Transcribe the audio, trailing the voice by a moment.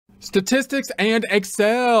Statistics and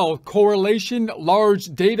Excel. Correlation, large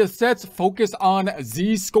data sets, focus on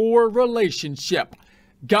z-score relationship.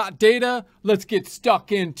 Got data? Let's get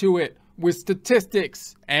stuck into it with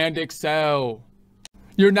statistics and Excel.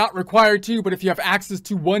 You're not required to, but if you have access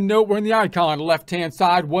to OneNote, we're in the icon left-hand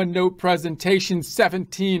side. OneNote presentation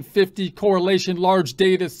 1750 correlation large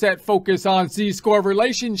data set focus on z-score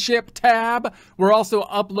relationship tab. We're also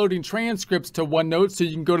uploading transcripts to OneNote, so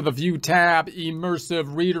you can go to the View tab,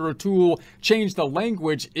 immersive reader tool, change the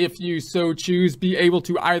language if you so choose, be able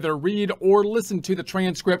to either read or listen to the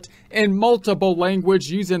transcript in multiple language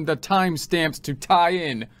using the timestamps to tie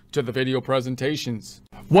in to the video presentations.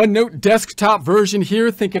 OneNote desktop version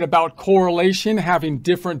here, thinking about correlation, having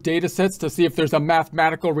different data sets to see if there's a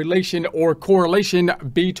mathematical relation or correlation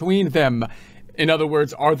between them. In other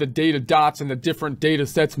words, are the data dots in the different data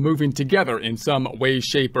sets moving together in some way,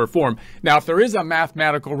 shape, or form? Now, if there is a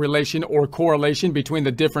mathematical relation or correlation between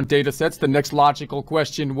the different data sets, the next logical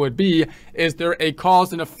question would be, is there a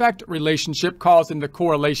cause and effect relationship causing the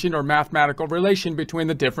correlation or mathematical relation between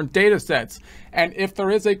the different data sets? And if there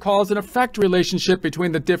is a cause and effect relationship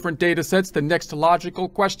between the different data sets, the next logical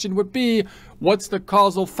question would be, what's the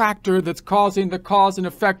causal factor that's causing the cause and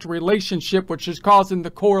effect relationship, which is causing the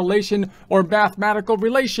correlation or mathematical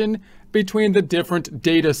relation between the different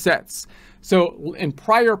data sets? So in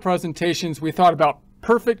prior presentations, we thought about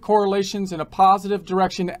perfect correlations in a positive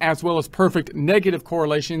direction as well as perfect negative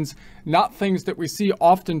correlations, not things that we see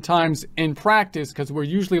oftentimes in practice because we're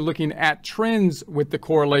usually looking at trends with the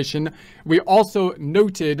correlation. We also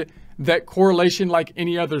noted that correlation, like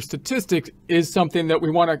any other statistic, is something that we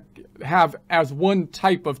want to have as one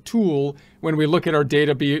type of tool when we look at our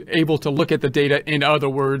data, be able to look at the data, in other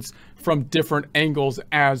words, from different angles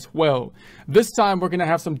as well. This time we're going to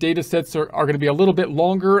have some data sets that are going to be a little bit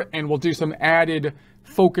longer, and we'll do some added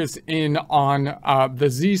focus in on the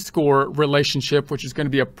z-score relationship, which is going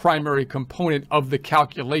to be a primary component of the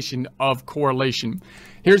calculation of correlation.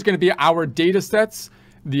 Here's going to be our data sets.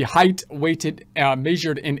 The height weighted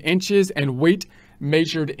measured in inches and weight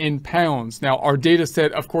measured in pounds. Now our data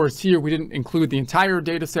set, of course, here we didn't include the entire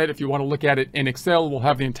data set. If you want to look at it in Excel, we'll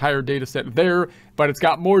have the entire data set there, but it's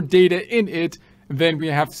got more data in it than we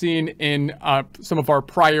have seen in some of our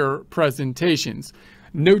prior presentations.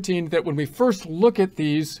 Noting that when we first look at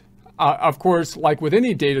these, of course, like with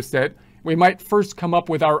any data set, we might first come up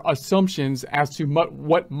with our assumptions as to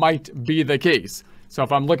what might be the case. So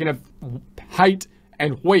if I'm looking at height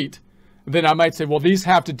and weight, then I might say, well, these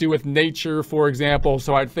have to do with nature, for example.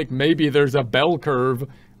 So I think maybe there's a bell curve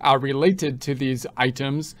related to these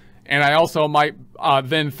items. And I also might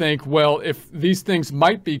then think, well, if these things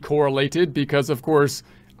might be correlated, because of course,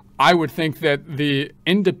 I would think that the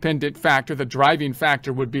independent factor, the driving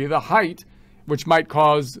factor, would be the height, which might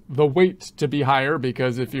cause the weight to be higher,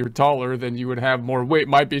 because if you're taller, then you would have more weight.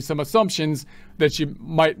 Might be some assumptions that you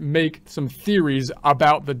might make, some theories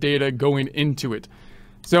about the data going into it.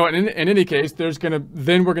 So in any case,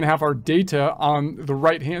 then we're gonna have our data on the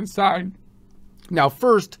right-hand side. Now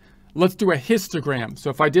first, let's do a histogram.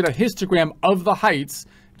 So if I did a histogram of the heights,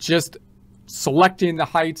 just selecting the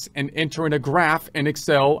heights and entering a graph in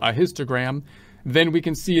Excel, a histogram, then we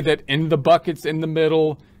can see that in the buckets in the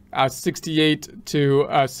middle, 68 to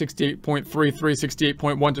 68.33,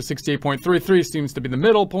 68.1 to 68.33 seems to be the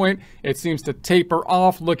middle point. It seems to taper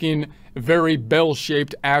off, looking very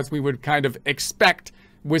bell-shaped, as we would kind of expect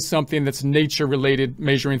with something that's nature related,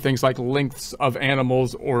 measuring things like lengths of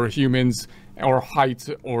animals or humans or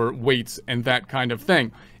heights or weights and that kind of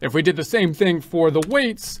thing. If we did the same thing for the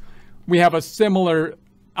weights, we have a similar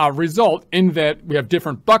result in that we have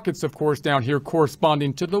different buckets, of course, down here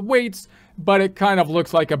corresponding to the weights, but it kind of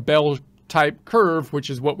looks like a bell type curve,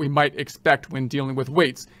 which is what we might expect when dealing with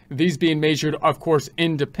weights. These being measured, of course,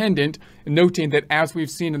 independent, noting that as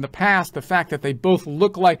we've seen in the past, the fact that they both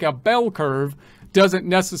look like a bell curve doesn't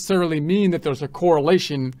necessarily mean that there's a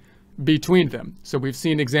correlation between them. So we've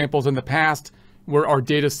seen examples in the past where our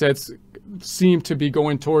data sets seem to be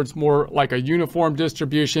going towards more like a uniform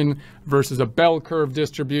distribution versus a bell curve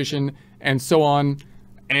distribution and so on.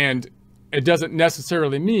 And it doesn't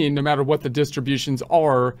necessarily mean, no matter what the distributions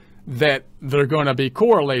are, that they're going to be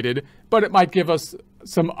correlated, but it might give us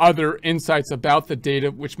some other insights about the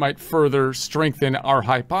data, which might further strengthen our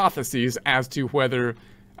hypotheses as to whether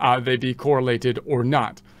they be correlated or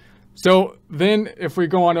not. So then if we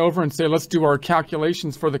go on over and say, let's do our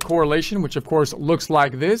calculations for the correlation, which of course looks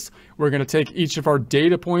like this. We're going to take each of our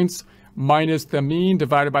data points minus the mean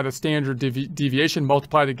divided by the standard deviation,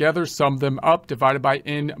 multiply together, sum them up, divided by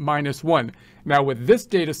n minus 1. Now with this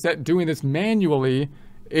data set, doing this manually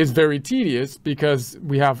is very tedious because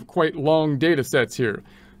we have quite long data sets here.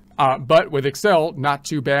 But with Excel, not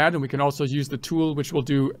too bad. And we can also use the tool, which we'll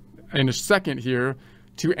do in a second here,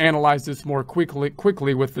 to analyze this more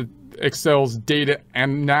quickly with the Excel's data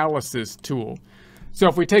analysis tool. So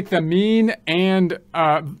if we take the mean and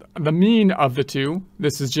the mean of the two,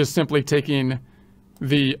 this is just simply taking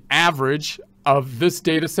the average of this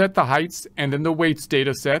data set, the heights, and then the weights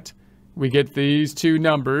data set. We get these two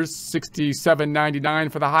numbers,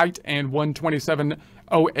 67.99 for the height and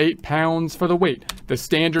 127.08 pounds for the weight. The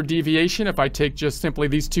standard deviation, if I take just simply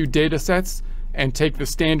these two data sets and take the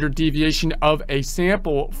standard deviation of a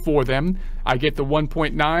sample for them, I get the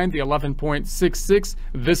 1.9, the 11.66,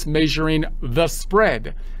 this measuring the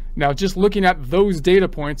spread. Now, just looking at those data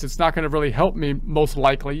points, it's not going to really help me most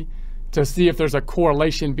likely to see if there's a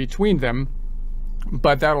correlation between them,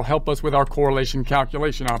 but that'll help us with our correlation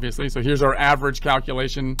calculation, obviously. So here's our average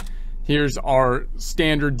calculation. Here's our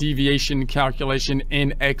standard deviation calculation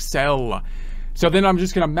in Excel. So then I'm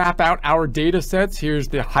just going to map out our data sets. Here's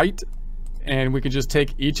the height, and we can just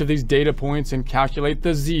take each of these data points and calculate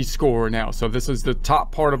the z-score now. So this is the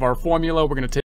top part of our formula. We're going to take